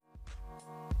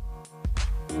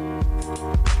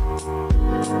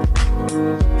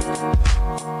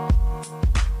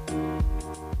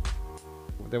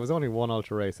There was only one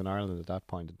ultra race in Ireland at that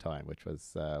point in time, which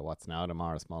was what's now the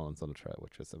Morris Mullins Ultra,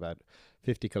 which was about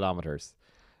 50 kilometres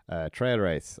trail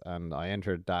race. And I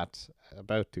entered that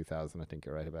about 2000, I think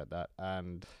you're right about that.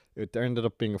 And it ended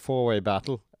up being a four-way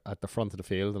battle at the front of the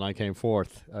field, and I came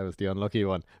fourth. I was the unlucky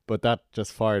one. But that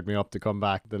just fired me up to come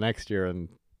back the next year and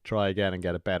try again and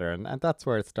get it better. And that's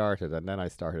where it started. And then I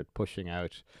started pushing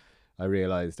out. I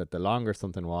realised that the longer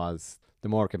something was, the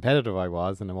more competitive I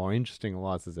was and the more interesting it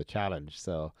was as a challenge.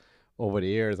 So over the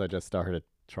years, I just started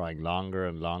trying longer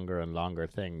and longer and longer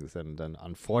things. And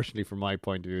unfortunately, from my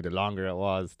point of view, the longer it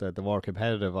was, the more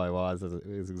competitive I was,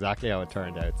 is exactly how it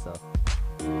turned out. So.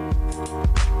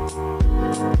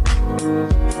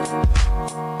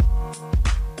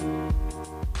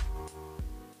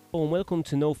 Hello and welcome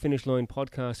to No Finish Line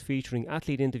podcast featuring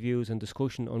athlete interviews and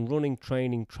discussion on running,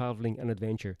 training, travelling and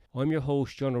adventure. I'm your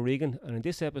host John O'Regan, and in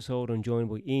this episode I'm joined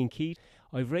by Ian Keith.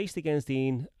 I've raced against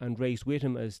Ian and raced with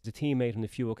him as the teammate on a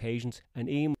few occasions, and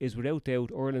Ian is without doubt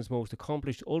Ireland's most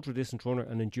accomplished ultra-distance runner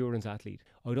and endurance athlete.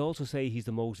 I'd also say he's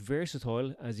the most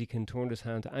versatile, as he can turn his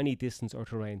hand to any distance or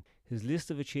terrain. His list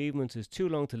of achievements is too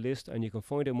long to list, and you can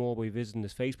find out more by visiting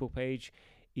his Facebook page,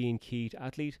 Ian Keith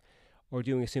Athlete, or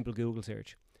doing a simple Google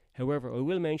search. However, I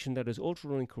will mention that his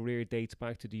ultra-running career dates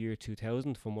back to the year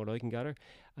 2000 from what I can gather,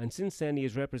 and since then he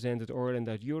has represented Ireland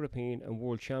at European and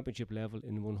World Championship level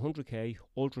in 100k,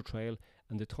 ultra trail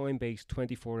and the time-based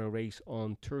 24-hour race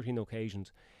on 13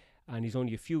 occasions, and he's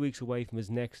only a few weeks away from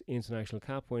his next international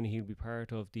cap when he'll be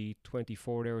part of the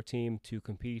 24-hour team to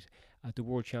compete at the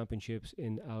World Championships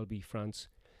in Albi, France.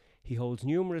 He holds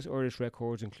numerous Irish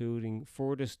records, including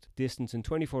furthest distance in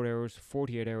 24 hours,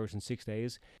 48 hours and 6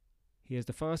 days. He has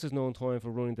the fastest known time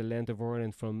for running the length of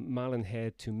Ireland from Malin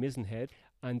Head to Mizzen Head.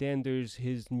 And then there's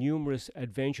his numerous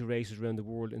adventure races around the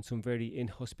world in some very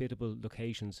inhospitable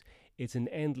locations. It's an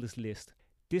endless list.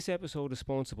 This episode is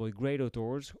sponsored by Great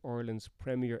Outdoors, Ireland's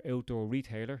premier outdoor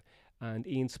retailer, and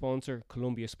Ian's sponsor,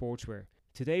 Columbia Sportswear.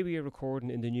 Today we are recording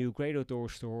in the new Great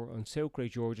Outdoors store on South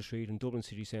Great Georgia Street in Dublin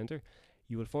City Centre.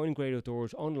 You will find Great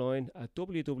Outdoors online at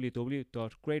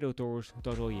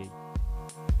www.greatoutdoors.ie.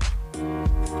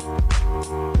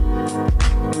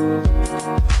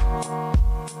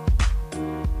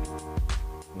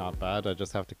 Not bad. I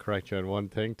just have to correct you on one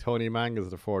thing. Tony Mang is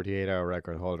the 48-hour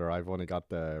record holder. I've only got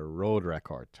the road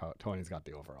record. Tony's got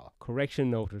the overall.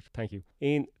 Correction noted. Thank you.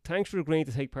 Ian, thanks for agreeing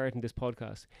to take part in this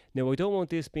podcast. Now, I don't want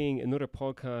this being another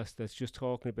podcast that's just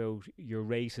talking about your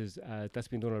races. That's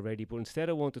been done already. But instead,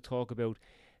 I want to talk about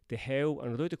the how,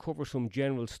 and I'd like to cover some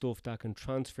general stuff that can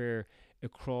transfer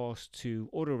across to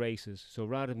other races. So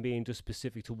rather than being just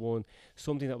specific to one,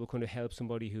 something that will kind of help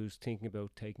somebody who's thinking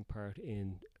about taking part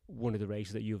in one of the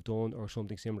races that you've done or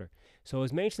something similar. So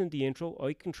as mentioned in the intro,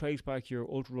 I can trace back your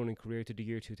ultra running career to the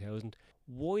year 2000.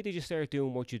 Why did you start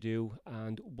doing what you do,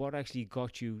 and what actually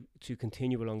got you to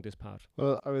continue along this path?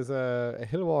 Well, I was a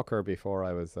hill walker before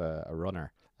I was a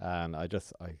runner, and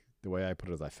the way I put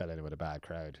it is I fell in with a bad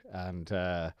crowd, and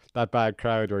that bad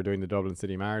crowd were doing the Dublin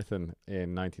City Marathon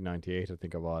in 1998, I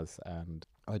think it was, and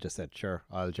I just said, sure,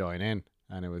 I'll join in.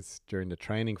 And it was during the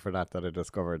training for that I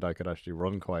discovered I could actually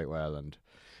run quite well, and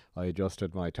I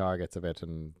adjusted my targets a bit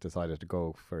and decided to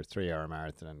go for a 3-hour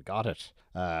marathon and got it.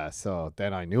 So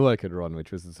then I knew I could run,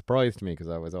 which was a surprise to me because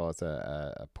I was always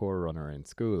a poor runner in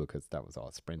school because that was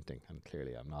all sprinting, and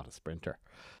clearly I'm not a sprinter.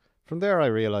 From there, I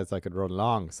realised I could run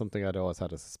long, something I'd always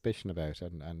had a suspicion about.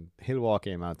 And hill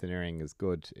walking and mountaineering is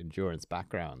good endurance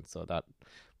background, so that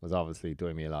was obviously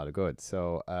doing me a lot of good.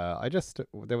 So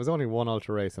there was only one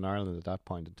ultra race in Ireland at that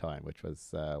point in time, which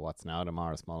was what's now the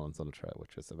Morris Mullins Ultra,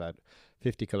 which was about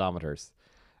 50 kilometres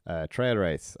trail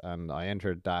race. And I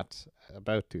entered that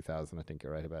about 2000, I think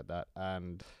you're right about that.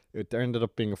 And it ended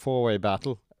up being a four-way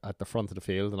battle at the front of the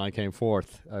field, and I came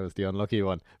fourth. I was the unlucky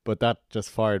one, but that just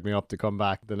fired me up to come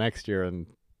back the next year and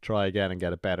try again and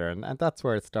get it better, and that's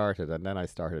where it started. And then I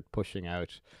started pushing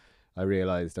out. I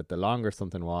realized that the longer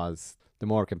something was, the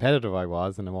more competitive I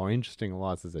was and the more interesting it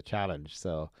was as a challenge.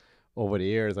 So over the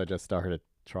years, I just started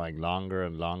trying longer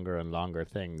and longer and longer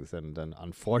things, and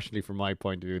unfortunately, from my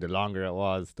point of view, the longer it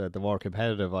was, the more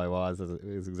competitive I was,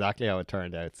 is exactly how it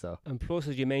turned out. So, and plus,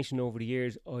 as you mentioned, over the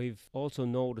years, I've also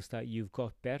noticed that you've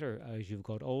got better as you've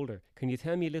got older. Can you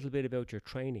tell me a little bit about your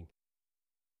training?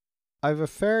 I have a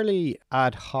fairly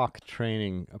ad hoc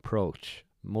training approach,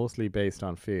 mostly based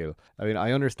on feel. I mean,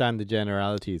 I understand the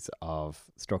generalities of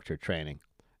structured training,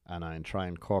 and I try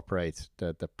and incorporate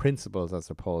the principles as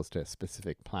opposed to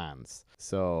specific plans.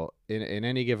 So in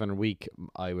any given week,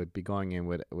 I would be going in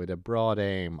with a broad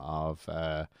aim of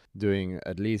doing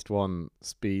at least one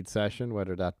speed session,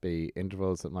 whether that be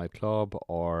intervals at my club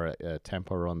or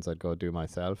tempo runs I'd go do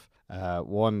myself.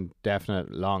 One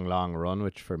definite long run,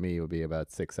 which for me would be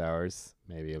about 6 hours,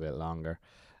 maybe a bit longer.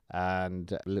 And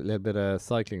a little bit of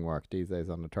cycling work these days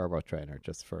on the turbo trainer,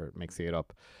 just for mixing it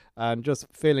up, and just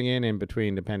filling in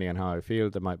between, depending on how I feel.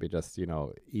 There might be just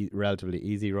relatively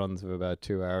easy runs of about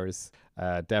 2 hours.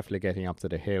 Definitely getting up to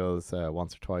the hills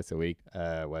once or twice a week,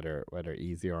 whether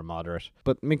easy or moderate,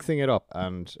 but mixing it up,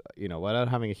 and without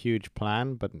having a huge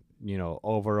plan, but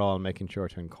overall making sure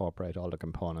to incorporate all the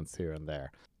components here and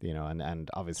there.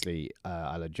 And obviously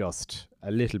I'll adjust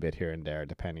a little bit here and there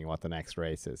depending what the next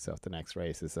race is. So if the next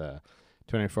race is a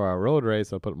 24-hour road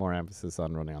race, I'll put more emphasis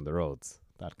on running on the roads,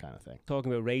 that kind of thing.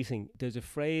 Talking about racing, there's a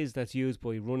phrase that's used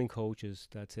by running coaches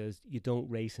that says you don't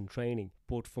race in training.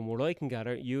 But from what I can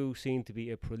gather, you seem to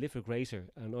be a prolific racer,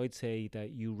 and I'd say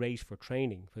that you race for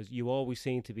training, because you always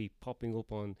seem to be popping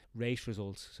up on race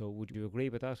results. So would you agree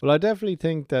with that? Well, I definitely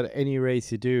think that any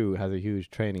race you do has a huge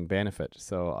training benefit.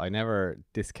 So I never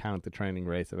discount the training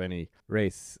race of any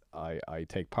race I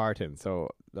take part in. So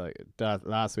like that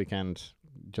last weekend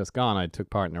just gone, I took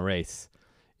part in a race,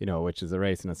 which is a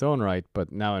race in its own right,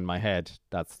 but now in my head,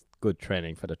 that's good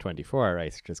training for the 24-hour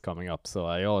race, which is coming up. So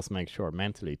I always make sure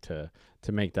mentally to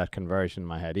make that conversion in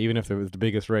my head. Even if it was the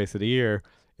biggest race of the year,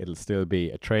 it'll still be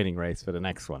a training race for the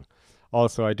next one.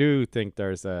 Also, I do think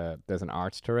there's an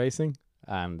art to racing,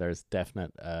 and there's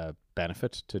definite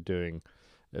benefit to doing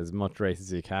as much race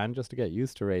as you can just to get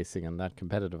used to racing and that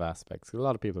competitive aspect. So a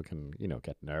lot of people can,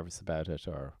 get nervous about it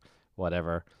or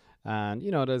whatever. And,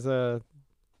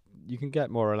 you can get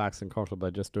more relaxed and comfortable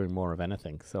by just doing more of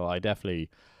anything. So I definitely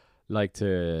like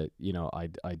to,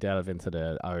 I delve into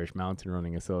the Irish Mountain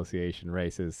Running Association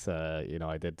races.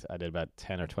 I did about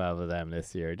 10 or 12 of them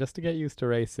this year just to get used to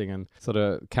racing and sort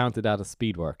of counted that as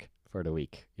speed work for the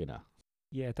week,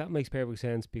 Yeah, that makes perfect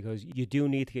sense, because you do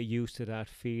need to get used to that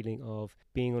feeling of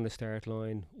being on the start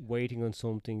line, waiting on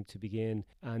something to begin,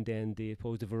 and then the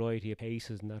variety of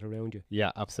paces and that around you.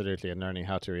 Yeah, absolutely, and learning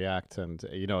how to react. And,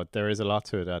 there is a lot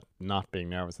to that, not being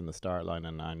nervous in the start line.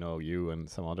 And I know you and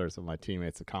some others of my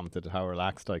teammates have commented how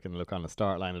relaxed I can look on the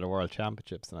start line of the World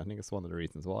Championships, and I think it's one of the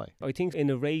reasons why. I think in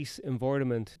a race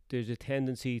environment, there's a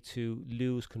tendency to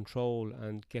lose control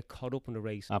and get caught up in the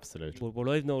race. Absolutely. But what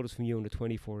I've noticed from you in the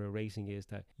 24-hour racing is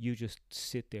that you just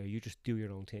sit there, you just do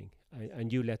your own thing,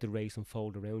 and you let the race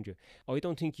unfold around you. I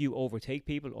don't think you overtake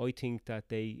people. I think that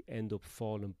they end up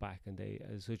falling back and they,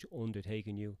 as such,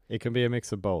 undertaking you. It can be a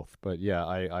mix of both, but yeah,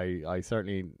 I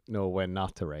certainly know when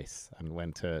not to race and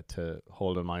when to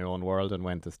hold in my own world, and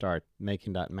when to start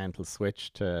making that mental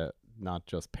switch to not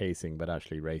just pacing but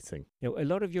actually racing. Now, a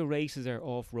lot of your races are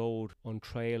off-road, on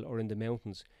trail or in the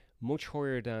mountains, much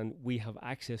higher than we have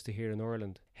access to here in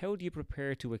Ireland. How do you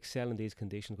prepare to excel in these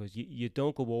conditions? Because you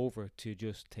don't go over to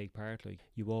just take part. Like,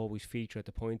 you always feature at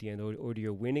the pointy end. Either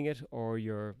you're winning it or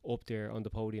you're up there on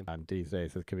the podium. And these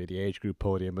days it can be the age group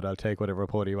podium, but I'll take whatever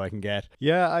podium I can get.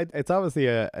 Yeah, it's obviously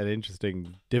an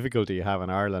interesting difficulty you have in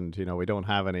Ireland. We don't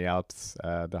have any Alps.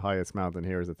 The highest mountain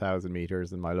here is 1,000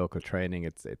 meters. In my local training,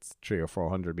 it's 300 or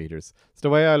 400 meters. So the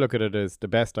way I look at it is the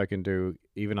best I can do,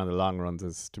 even on the long runs,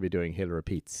 is to be doing hill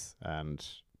repeats, and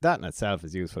that in itself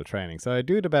is useful training. So I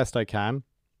do the best I can.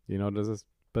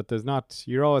 There's not,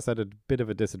 you're always at a bit of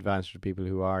a disadvantage to people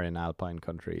who are in alpine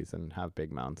countries and have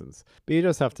big mountains. But you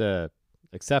just have to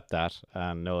accept that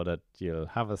and know that you'll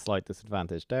have a slight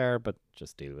disadvantage there, but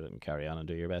just deal with it and carry on and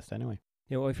do your best anyway.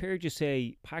 Now, I've heard you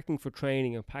say packing for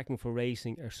training and packing for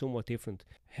racing are somewhat different.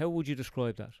 How would you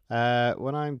describe that?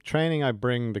 When I'm training, I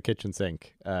bring the kitchen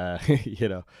sink.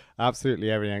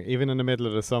 Absolutely everything. Even in the middle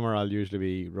of the summer, I'll usually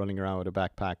be running around with a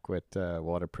backpack with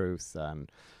waterproofs and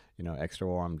extra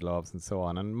warm gloves and so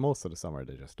on. And most of the summer,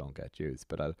 they just don't get used.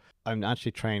 But I'm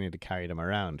actually training to carry them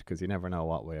around, because you never know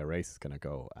what way a race is going to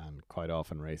go. And quite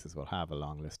often, races will have a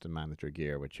long list of mandatory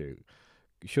gear, which you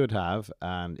should have,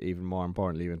 and even more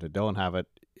importantly, even if you don't have it,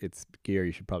 it's gear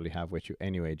you should probably have with you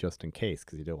anyway, just in case,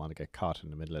 because you don't want to get caught in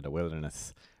the middle of the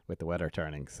wilderness with the weather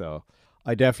turning. So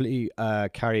I definitely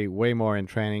carry way more in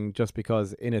training, just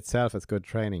because in itself it's good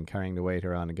training, carrying the weight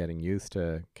around and getting used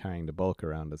to carrying the bulk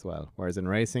around as well. Whereas in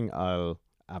racing, I'll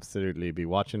absolutely be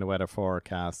watching the weather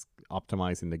forecast,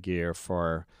 optimizing the gear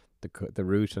for the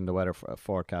route and the weather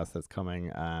forecast that's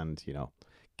coming, and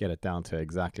get it down to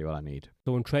exactly what I need.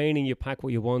 So in training, you pack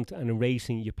what you want, and in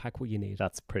racing, you pack what you need.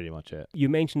 That's pretty much it. You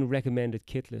mentioned recommended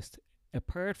kit list.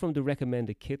 Apart from the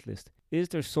recommended kit list, is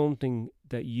there something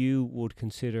that you would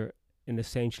consider an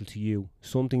essential to you?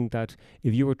 Something that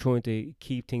if you were trying to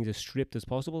keep things as stripped as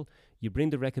possible, you bring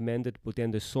the recommended, but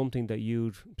then there's something that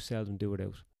you'd seldom do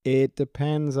without? It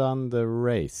depends on the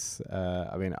race.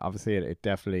 I mean, obviously, it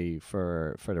definitely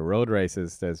for the road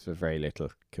races, there's very little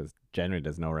because generally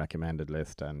there's no recommended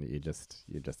list, and you just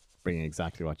bring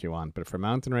exactly what you want. But for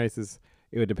mountain races,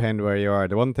 it would depend where you are.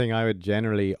 The one thing I would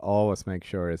generally always make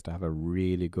sure is to have a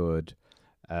really good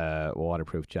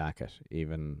waterproof jacket,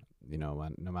 even no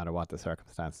matter what the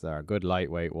circumstances are. A good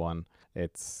lightweight one.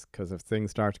 It's because if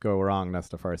things start to go wrong, that's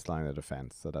the first line of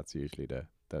defense. So that's usually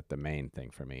the main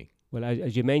thing for me. Well,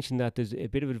 as you mentioned that, there's a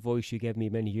bit of advice you gave me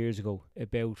many years ago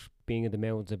about being in the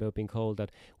mountains, about being cold,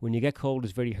 that when you get cold,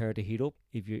 it's very hard to heat up.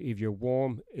 If you're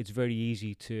warm, it's very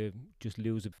easy to just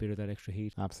lose a bit of that extra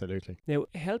heat. Absolutely. Now,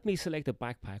 help me select a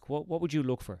backpack. What would you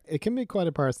look for? It can be quite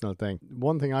a personal thing.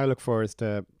 One thing I look for is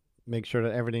to make sure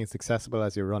that everything is accessible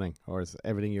as you're running, or is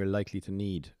everything you're likely to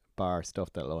need, bar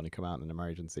stuff that'll only come out in an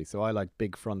emergency. So I like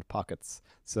big front pockets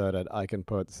so that I can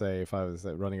put, say, if I was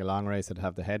running a long race, I'd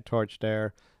have the head torch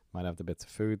there, might have the bits of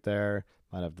food there,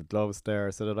 might have the gloves there,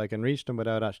 so that I can reach them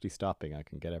without actually stopping. I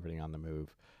can get everything on the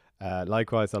move.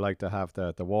 Likewise, I like to have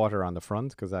the water on the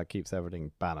front because that keeps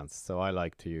everything balanced. So I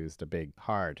like to use the big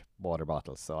hard water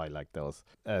bottles. So I like those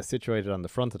situated on the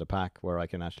front of the pack where I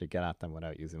can actually get at them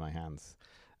without using my hands.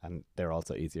 And they're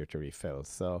also easier to refill.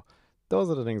 So those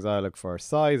are the things I look for.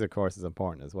 Size, of course, is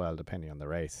important as well, depending on the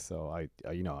race. So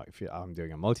if I'm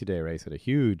doing a multi-day race with a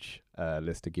huge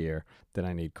list of gear, then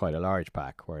I need quite a large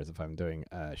pack. Whereas if I'm doing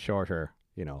a shorter,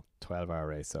 12-hour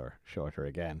race or shorter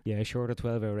again. Yeah, shorter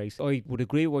 12-hour race. I would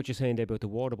agree with what you're saying there about the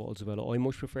water bottles as well. I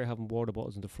much prefer having water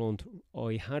bottles in the front.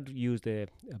 I had used a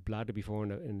bladder before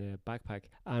in a backpack,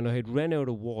 and I had run out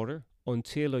of water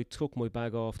until I took my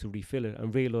bag off to refill it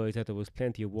and realised that there was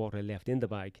plenty of water left in the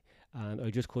bag and I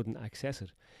just couldn't access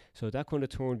it. So that kind of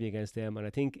turned me against them, and I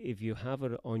think if you have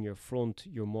it on your front,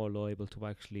 you're more liable to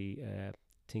actually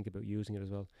think about using it as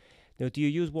well. Now, do you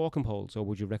use walking poles or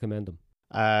would you recommend them?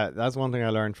 That's one thing I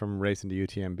learned from racing the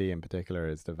UTMB in particular,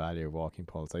 is the value of walking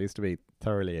poles. I used to be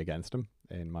thoroughly against them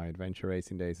in my adventure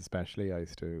racing days, especially. I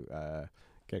used to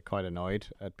get quite annoyed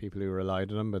at people who relied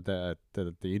on them, but the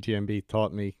UTMB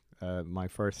taught me my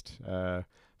first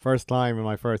time in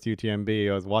my first UTMB.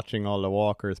 I was watching all the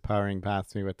walkers powering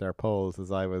past me with their poles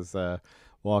as I was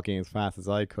walking as fast as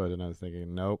I could, and I was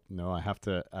thinking, no, I have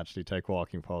to actually take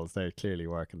walking poles. They clearly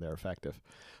work and they're effective.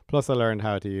 Plus I learned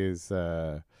how to use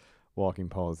walking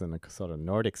poles in a sort of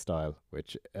Nordic style,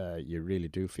 which you really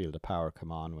do feel the power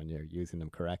come on when you're using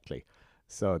them correctly.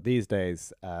 So these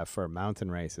days, for mountain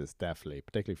races, definitely,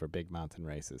 particularly for big mountain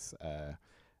races,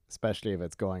 especially if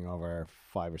it's going over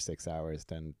 5 or 6 hours,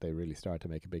 then they really start to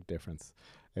make a big difference.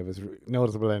 It was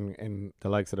noticeable in the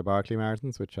likes of the Barkley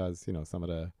Marathons, which has, some of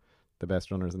the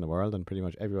best runners in the world, and pretty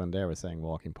much everyone there was saying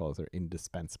walking poles are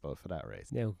indispensable for that race.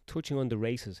 Now, touching on the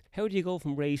races, how do you go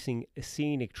from racing a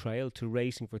scenic trail to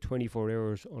racing for 24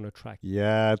 hours on a track?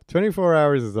 Yeah, 24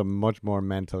 hours is a much more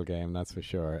mental game, that's for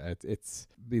sure. It's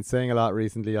been saying a lot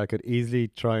recently. I could easily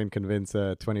try and convince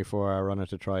a 24-hour runner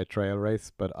to try a trail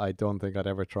race, but I don't think I'd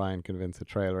ever try and convince a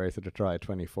trail racer to try a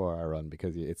 24-hour run,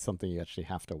 because it's something you actually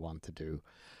have to want to do.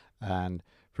 And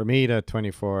for me, the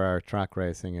 24-hour track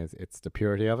racing it's the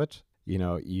purity of it.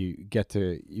 You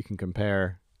can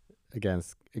compare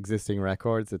against existing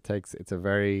records. It's a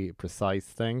very precise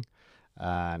thing,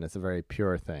 and it's a very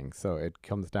pure thing. So it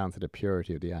comes down to the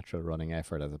purity of the actual running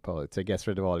effort, as opposed to, it gets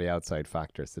rid of all the outside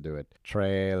factors to do it.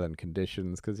 Trail and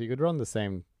conditions, because you could run the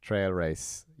same trail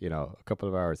race, a couple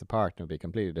of hours apart, and it'll be a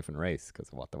completely different race because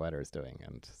of what the weather is doing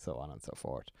and so on and so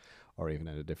forth, or even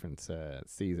in a different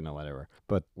season or whatever.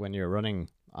 But when you're running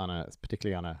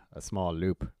particularly on a small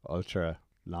loop, ultra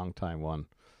long time one,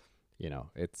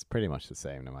 it's pretty much the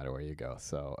same no matter where you go.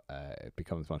 So it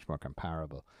becomes much more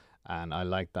comparable, and I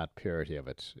like that purity of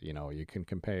it. You can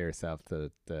compare yourself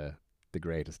to the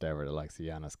greatest ever, the likes of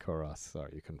Yanis Kouros, or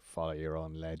you can follow your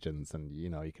own legends, and you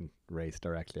can race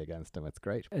directly against them. It's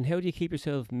great. And how do you keep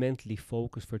yourself mentally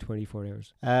focused for 24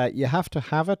 hours? You have to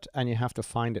have it, and you have to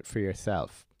find it for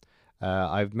yourself.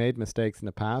 I've made mistakes in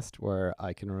the past where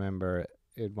I can remember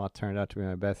in what turned out to be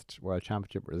my best World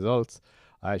Championship results.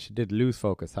 I actually did lose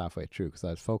focus halfway through because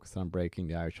I was focused on breaking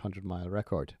the Irish 100-mile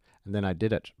record. And then I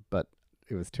did it, but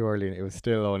it was too early. It was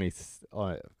still only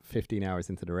 15 hours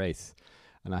into the race,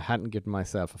 and I hadn't given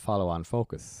myself a follow-on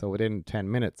focus. So within 10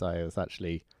 minutes, I was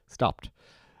actually stopped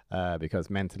because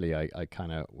mentally I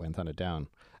kind of went on it down.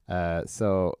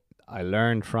 So I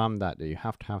learned from that you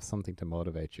have to have something to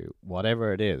motivate you,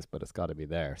 whatever it is, but it's got to be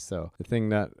there. So the thing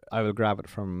that I will grab it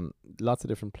from lots of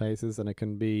different places, and it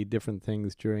can be different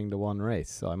things during the one race.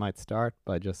 So I might start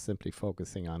by just simply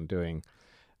focusing on doing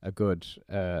a good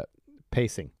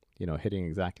pacing, hitting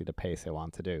exactly the pace I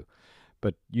want to do.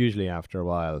 But usually after a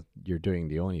while, you're doing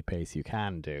the only pace you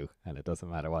can do, and it doesn't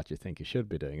matter what you think you should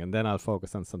be doing. And then I'll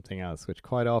focus on something else, which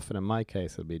quite often in my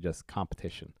case will be just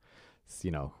competition.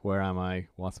 So, where am I?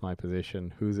 What's my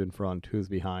position? Who's in front? Who's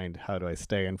behind? How do I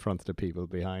stay in front of the people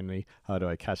behind me? How do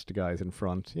I catch the guys in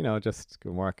front? Just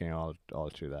working all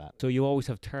through that. So you always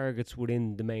have targets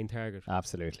within the main target?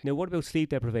 Absolutely. Now, what about sleep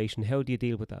deprivation? How do you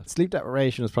deal with that? Sleep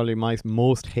deprivation is probably my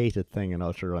most hated thing in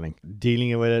ultra running.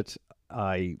 Dealing with it,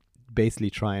 I basically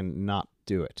try and not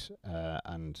do it.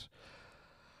 And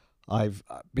I've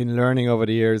been learning over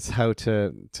the years how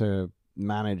to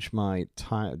manage my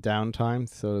downtime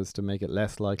so as to make it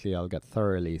less likely I'll get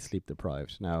thoroughly sleep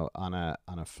deprived. Now, on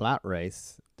a flat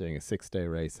race, doing a 6-day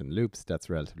race in loops, that's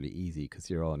relatively easy because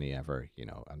you're only ever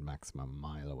a maximum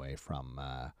mile away from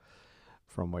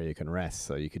where you can rest,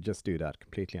 so you could just do that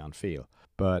completely on feel.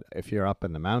 But if you're up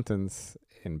in the mountains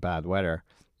in bad weather,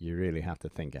 you really have to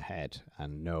think ahead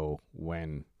and know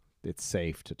when it's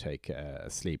safe to take a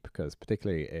sleep, because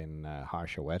particularly in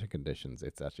harsher weather conditions,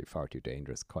 it's actually far too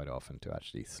dangerous quite often to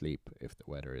actually sleep if the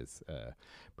weather is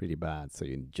pretty bad. So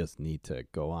you just need to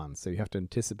go on. So you have to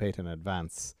anticipate in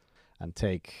advance and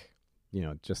take,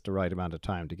 just the right amount of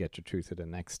time to get you through to the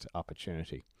next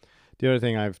opportunity. The other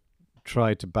thing I've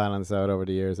tried to balance out over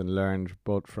the years and learned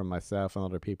both from myself and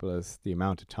other people is the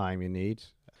amount of time you need.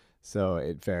 So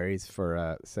it varies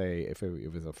for, say, if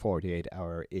it was a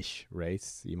 48-hour-ish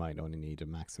race, you might only need a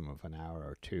maximum of an hour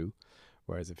or two.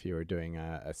 Whereas if you were doing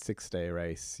a 6-day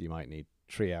race, you might need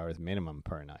 3 hours minimum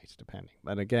per night, depending.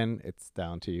 But again, it's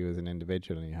down to you as an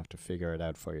individual, and you have to figure it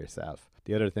out for yourself.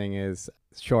 The other thing is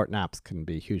short naps can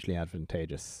be hugely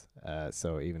advantageous.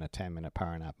 So even a 10-minute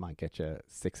power nap might get you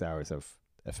 6 hours of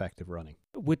effective running.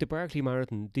 With the Barkley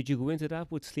Marathon, did you go into that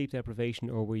with sleep deprivation,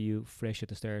 or were you fresh at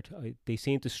the start? They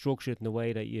seem to structure it in a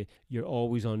way that you're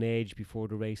always on edge before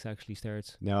the race actually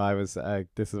starts. No, I was,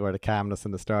 this is where the calmness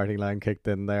in the starting line kicked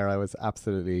in there. I was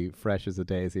absolutely fresh as a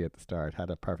daisy at the start,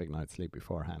 had a perfect night's sleep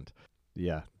beforehand.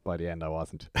 Yeah, by the end I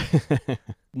wasn't.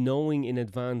 Knowing in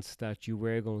advance that you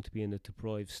were going to be in a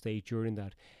deprived state during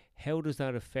that, how does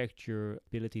that affect your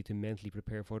ability to mentally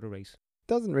prepare for the race?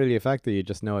 Doesn't really affect it. You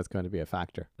just know it's going to be a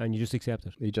factor, and you just accept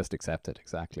it. You just accept it.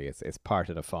 Exactly. It's part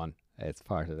of the fun. It's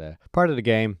part of the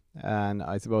game. And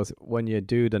I suppose when you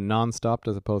do the non-stop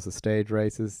as opposed to stage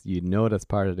races, that's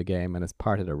part of the game, and it's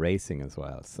part of the racing as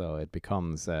well. So it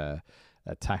becomes a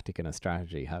tactic and a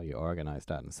strategy how you organize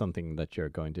that, and something that you're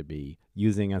going to be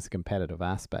using as a competitive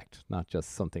aspect, not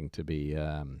just something to be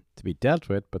dealt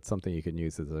with, but something you can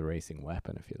use as a racing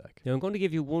weapon, if you like. Now I'm going to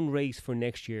give you one race for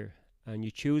next year, and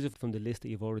you choose it from the list that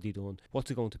you've already done.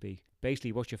 What's it going to be?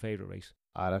 Basically, what's your favourite race?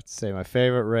 I'd have to say my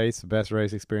favourite race, the best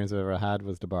race experience I've ever had,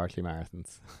 was the Barkley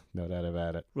Marathons. No doubt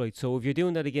about it. Right, so if you're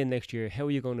doing that again next year, how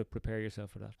are you going to prepare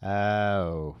yourself for that?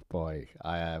 Oh, boy.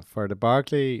 For the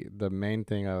Barkley, the main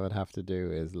thing I would have to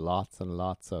do is lots and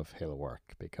lots of hill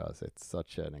work, because it's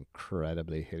such an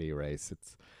incredibly hilly race.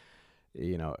 It's,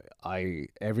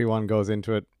 everyone goes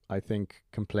into it, I think,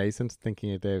 complacent,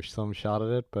 thinking they've some shot at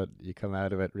it, but you come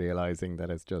out of it realizing that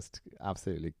it's just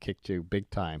absolutely kicked you big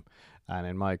time. And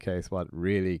in my case, what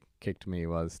really kicked me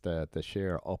was the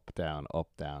sheer up, down,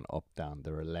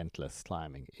 the relentless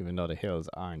climbing, even though the hills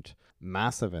aren't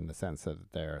massive in the sense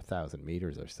that they're 1,000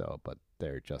 meters or so, but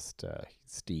they're just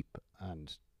steep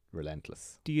and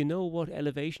relentless. Do you know what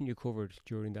elevation you covered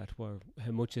during that, or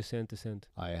how much ascent descent?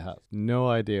 I have no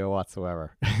idea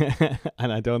whatsoever,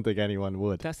 and I don't think anyone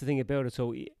would. That's the thing about it.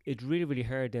 So it's really, really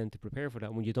hard then to prepare for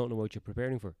that when you don't know what you're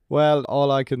preparing for. Well,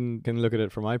 all I can look at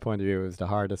it from my point of view is the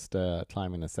hardest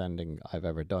climbing ascending I've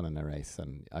ever done in a race,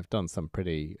 and I've done some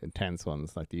pretty intense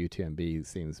ones, like the UTMB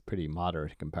seems pretty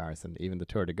moderate in comparison. Even the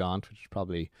Tour de Gaunt, which is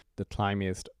probably the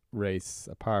climbiest race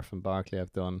apart from Barkley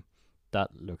I've done, that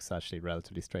looks actually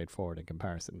relatively straightforward in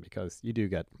comparison, because you do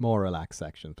get more relaxed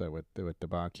sections, but with the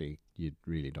Barkley, you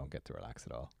really don't get to relax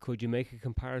at all. Could you make a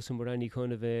comparison with any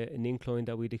kind of an incline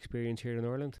that we'd experience here in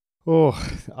Ireland? Oh,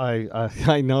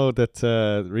 I know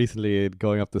that recently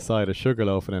going up the side of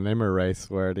Sugarloaf in an Immer race,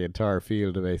 where the entire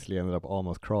field basically ended up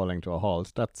almost crawling to a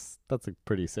halt. That's a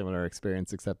pretty similar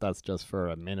experience, except that's just for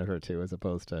a minute or two as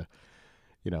opposed to,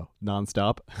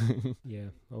 non-stop. Yeah,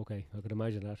 okay, I could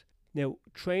imagine that. Now,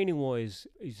 training-wise,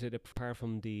 you said apart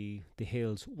from the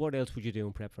hills, what else would you do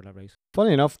in prep for that race?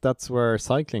 Funny enough, that's where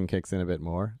cycling kicks in a bit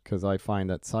more, because I find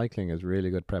that cycling is really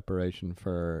good preparation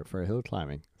for hill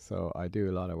climbing. So I do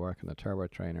a lot of work on the turbo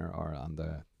trainer or on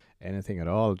the anything at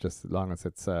all, just as long as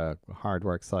it's hard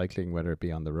work cycling, whether it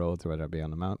be on the roads or whether it be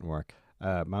on the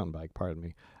mountain bike, pardon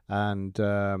me. And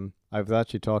I was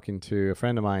actually talking to a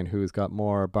friend of mine who's got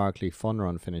more Barclay Fun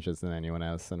Run finishes than anyone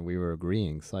else, and we were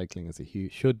agreeing cycling is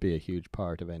should be a huge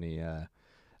part of any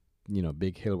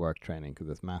big hill work training, because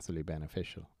it's massively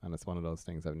beneficial. And it's one of those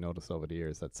things I've noticed over the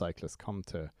years, that cyclists come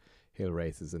to hill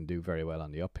races and do very well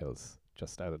on the uphills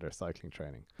just out of their cycling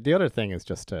training. The other thing is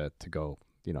just to go,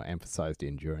 emphasize the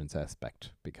endurance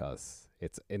aspect, because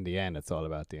it's in the end, it's all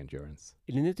about the endurance.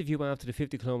 In an interview after the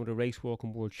 50-kilometre race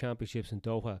walking world championships in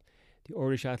Doha, the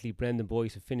Irish athlete Brendan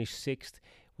Boyce, who finished 6th,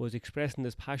 was expressing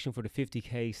his passion for the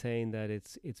 50k, saying that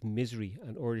it's misery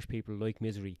and Irish people like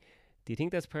misery. Do you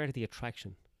think that's part of the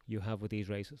attraction you have with these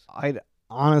races? I'd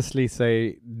honestly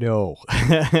say no,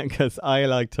 because I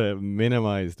like to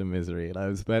minimize the misery, and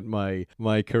I've spent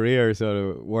my career sort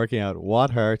of working out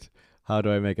what hurt, how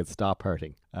do I make it stop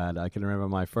hurting. And I can remember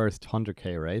my first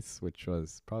 100k race, which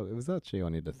was it was actually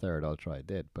only the third ultra I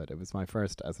did, but it was my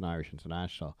first as an Irish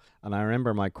international. And I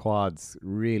remember my quads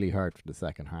really hurt for the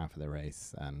second half of the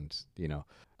race, and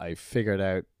I figured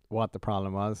out what the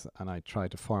problem was, and I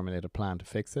tried to formulate a plan to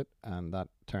fix it, and that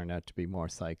turned out to be more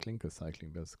cycling, because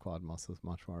cycling builds quad muscles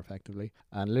much more effectively.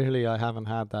 And literally I haven't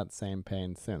had that same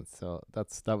pain since. So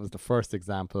that was the first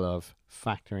example of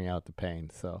factoring out the pain.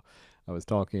 So I was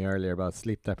talking earlier about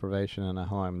sleep deprivation and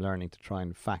how I'm learning to try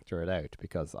and factor it out,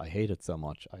 because I hate it so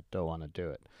much I don't want to do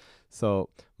it. So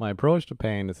my approach to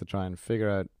pain is to try and figure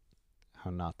out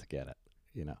how not to get it.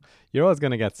 You're always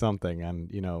going to get something,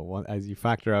 and as you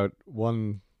factor out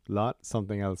one lot,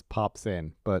 something else pops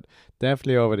in. But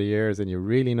definitely over the years, and you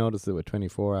really notice it with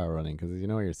 24-hour running, because as you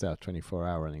know yourself,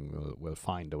 24-hour running will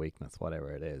find the weakness,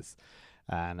 whatever it is.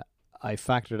 And I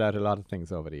factored out a lot of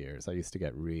things over the years. I used to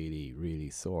get really, really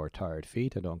sore, tired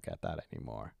feet. I don't get that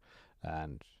anymore.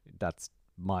 And that's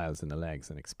miles in the legs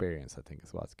and experience, I think,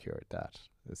 is what's cured that.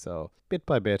 So bit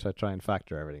by bit, I try and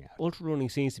factor everything out. Ultra running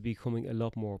seems to be becoming a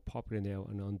lot more popular now,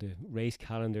 and on the race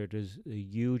calendar there's a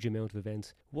huge amount of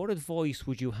events. What advice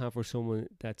would you have for someone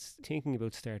that's thinking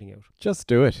about starting out? Just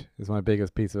do it is my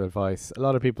biggest piece of advice. A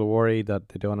lot of people worry that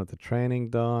they don't have the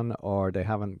training done, or they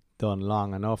haven't done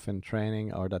long enough in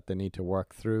training, or that they need to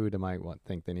work through. They might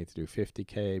think they need to do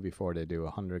 50k before they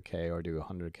do 100k, or do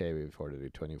 100k before they do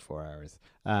 24 hours.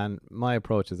 And my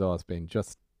approach has always been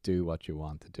just do what you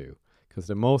want to do, because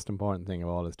the most important thing of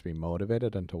all is to be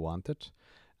motivated and to want it.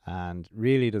 And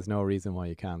really, there's no reason why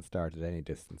you can't start at any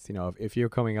distance. If you're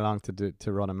coming along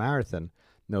to run a marathon,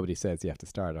 nobody says you have to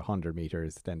start at 100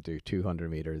 meters, then do 200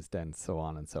 meters, then so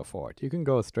on and so forth. You can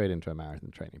go straight into a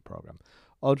marathon training program.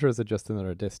 Ultras are just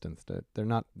another distance. They're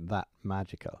not that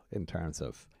magical in terms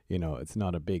of, it's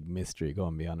not a big mystery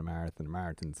going beyond a marathon. A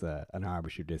marathon's an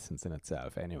arbitrary distance in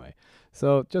itself anyway.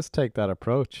 So just take that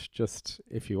approach. Just,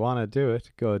 if you want to do it,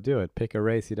 go do it. Pick a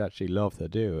race you'd actually love to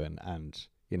do, and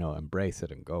embrace it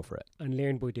and go for it. And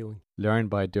learn by doing. Learn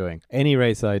by doing. Any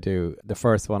race I do, the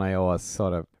first one I always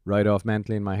sort of write off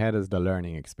mentally in my head is the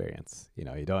learning experience.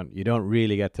 You don't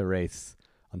really get to race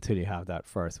until you have that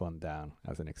first one down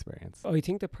as an experience. I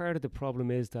think that part of the problem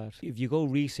is that if you go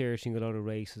researching a lot of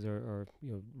races, or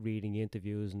reading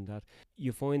interviews and that,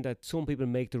 you find that some people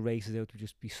make the races out to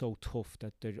just be so tough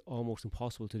that they're almost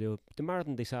impossible to do. The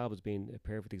Marathon des Sables has been a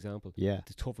perfect example. Yeah.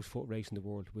 The toughest foot race in the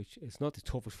world, which it's not the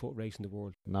toughest foot race in the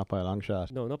world. Not by a long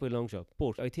shot. No, not by a long shot.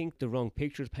 But I think the wrong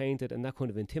picture is painted, and that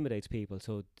kind of intimidates people,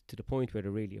 so to the point where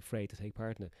they're really afraid to take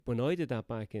part in it. When I did that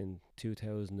back in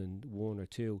 2001 or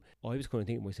 2, I was kind of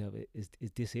thinking to myself, is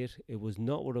this it? It was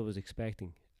not what I was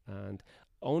expecting, and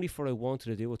only for I wanted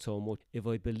to do it so much. If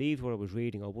I believed what I was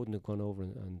reading, I wouldn't have gone over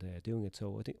and doing it.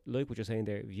 So I think, like what you're saying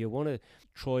there, if you want to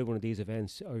try one of these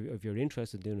events, or if you're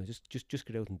interested in doing it, just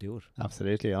get out and do it.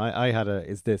 Absolutely. I had a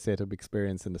is this it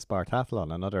experience in the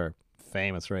Spartathlon, another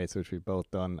famous race which we've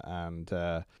both done, and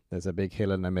there's a big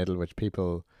hill in the middle which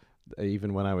people,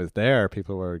 even when I was there,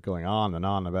 people were going on and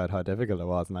on about how difficult it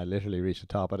was, and I literally reached the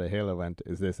top of the hill and went,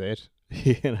 is this it?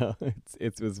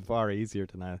 It was far easier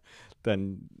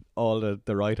than all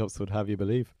the write-ups would have you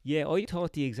believe. Yeah, I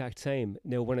thought the exact same.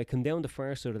 Now, when I come down the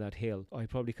far side of that hill, I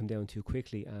probably come down too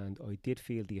quickly, and I did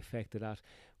feel the effect of that.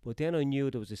 But then I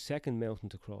knew there was a second mountain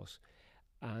to cross,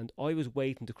 and I was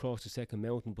waiting to cross the second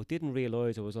mountain, but didn't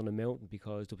realise I was on a mountain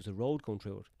because there was a road going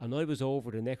through it. And I was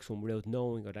over the next one without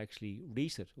knowing I'd actually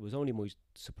reached it. It was only my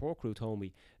support crew told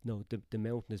me, no, the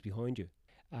mountain is behind you.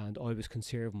 And I was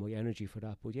conserving my energy for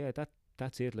that. But yeah,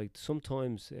 that's it. Like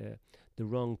sometimes the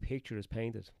wrong picture is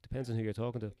painted. Depends on who you're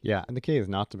talking to. Yeah, and the key is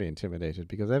not to be intimidated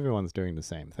because everyone's doing the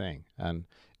same thing, and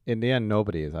in the end,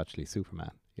 nobody is actually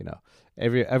Superman. You know,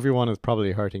 everyone is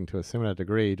probably hurting to a similar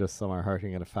degree. Just some are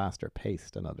hurting at a faster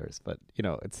pace than others, but you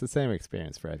know, it's the same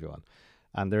experience for everyone.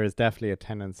 And there is definitely a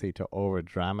tendency to over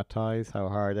dramatize how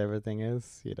hard everything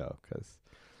is. You know, because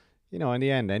you know, in the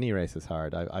end, any race is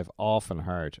hard. I've often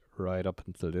heard right up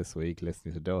until this week,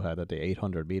 listening to Doha, that the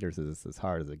 800 meters is as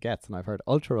hard as it gets, and I've heard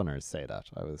ultra runners say that.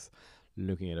 I was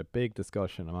looking at a big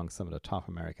discussion among some of the top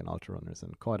American ultra runners,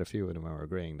 and quite a few of them were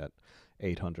agreeing that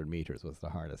 800 meters was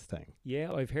the hardest thing.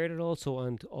 Yeah, I've heard it also,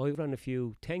 and I ran a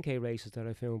few 10k races that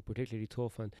I found particularly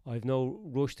tough, and I've no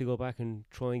rush to go back and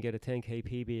try and get a 10k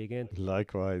PB again.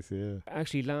 Likewise, yeah.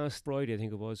 Actually, last Friday, I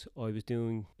think it was, I was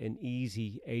doing an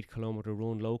easy 8 kilometer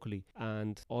run locally,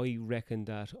 and I reckon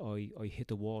that I hit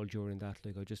the wall during that.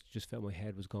 Like, I just felt my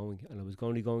head was going, and I was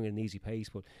only going at an easy pace,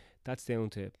 but that's down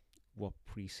to what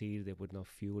preceded it with not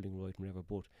fueling right and whatever.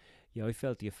 But yeah, I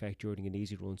felt the effect during an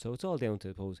easy run. So it's all down to,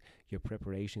 I suppose, your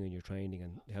preparation and your training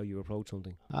and how you approach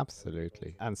something.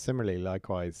 Absolutely. And similarly,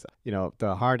 likewise, you know,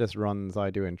 the hardest runs I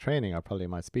do in training are probably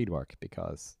my speed work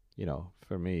because, you know,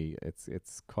 for me,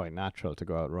 it's quite natural to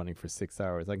go out running for 6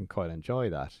 hours. I can quite enjoy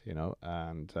that, you know,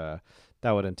 and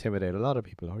that would intimidate a lot of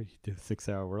people. Oh, you did a 6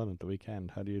 hour run at the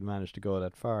weekend. How do you manage to go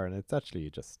that far? And it's actually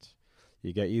just,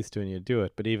 you get used to and you do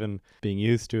it. But even being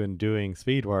used to and doing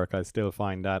speed work, I still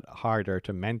find that harder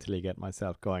to mentally get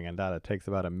myself going, and that it takes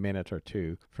about a minute or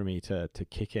two for me to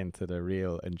kick into the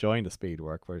real enjoying the speed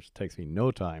work, where it takes me no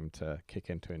time to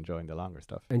kick into enjoying the longer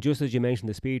stuff. And just as you mentioned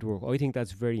the speed work, I think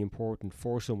that's very important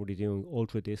for somebody doing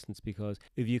ultra distance, because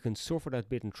if you can suffer that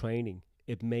bit in training,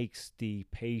 it makes the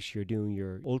pace you're doing,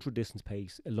 your ultra distance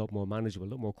pace, a lot more manageable, a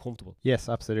lot more comfortable. Yes,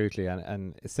 absolutely.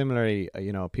 And similarly,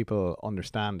 you know, people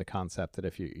understand the concept that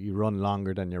if you run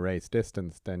longer than your race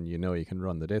distance, then you know you can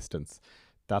run the distance.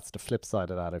 That's the flip side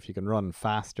of that. If you can run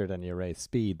faster than your race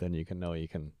speed, then you can know you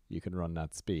can run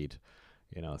that speed.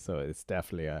 You know, so it's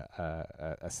definitely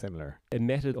a similar. A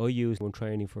method I use when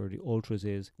training for the ultras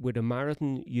is, with a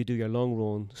marathon, you do your long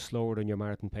run slower than your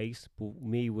marathon pace. But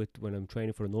me, when I'm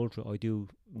training for an ultra, I do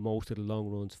most of the long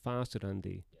runs faster than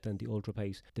the ultra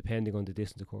pace, depending on the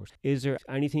distance, of course. Is there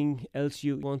anything else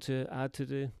you want to add to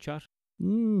the chat?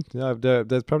 Yeah,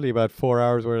 there's probably about 4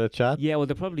 hours worth of chat. Yeah, well,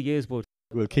 there probably is, but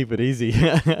we'll keep it easy.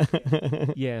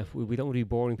 Yeah, we don't want to be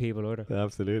boring people either.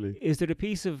 Absolutely. Is there a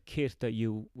piece of kit that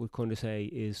you would kind of say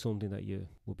is something that you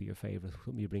would be your favourite,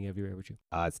 something you bring everywhere with you?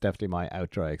 It's definitely my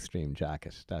OutDry Extreme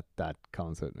jacket. That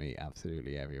comes with me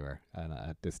absolutely everywhere. And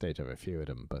at this stage I have a few of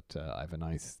them, but I have a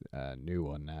nice new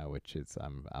one now, which is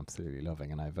I'm absolutely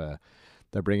loving. And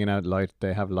they're bringing out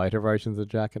they have lighter versions of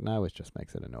the jacket now, which just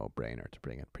makes it a no-brainer to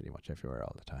bring it pretty much everywhere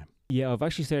all the time. Yeah, I've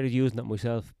actually started using that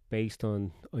myself based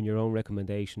on your own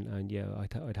recommendation, and yeah,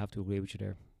 I'd have to agree with you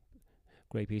there.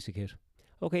 Great piece of kit.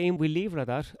 Okay, Ian, we'll leave it at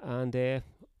that, and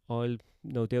I'll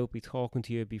no doubt be talking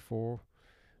to you before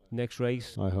next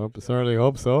race. I certainly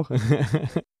hope so.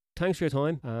 Thanks for your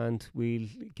time, and we'll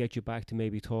get you back to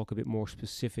maybe talk a bit more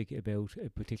specific about a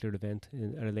particular event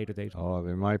at a later date. Oh, it'll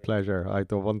be my pleasure.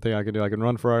 The one thing I can do, I can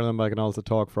run for Ireland, but I can also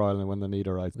talk for Ireland when the need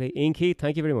arises. Okay, Ian Keith,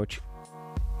 thank you very much.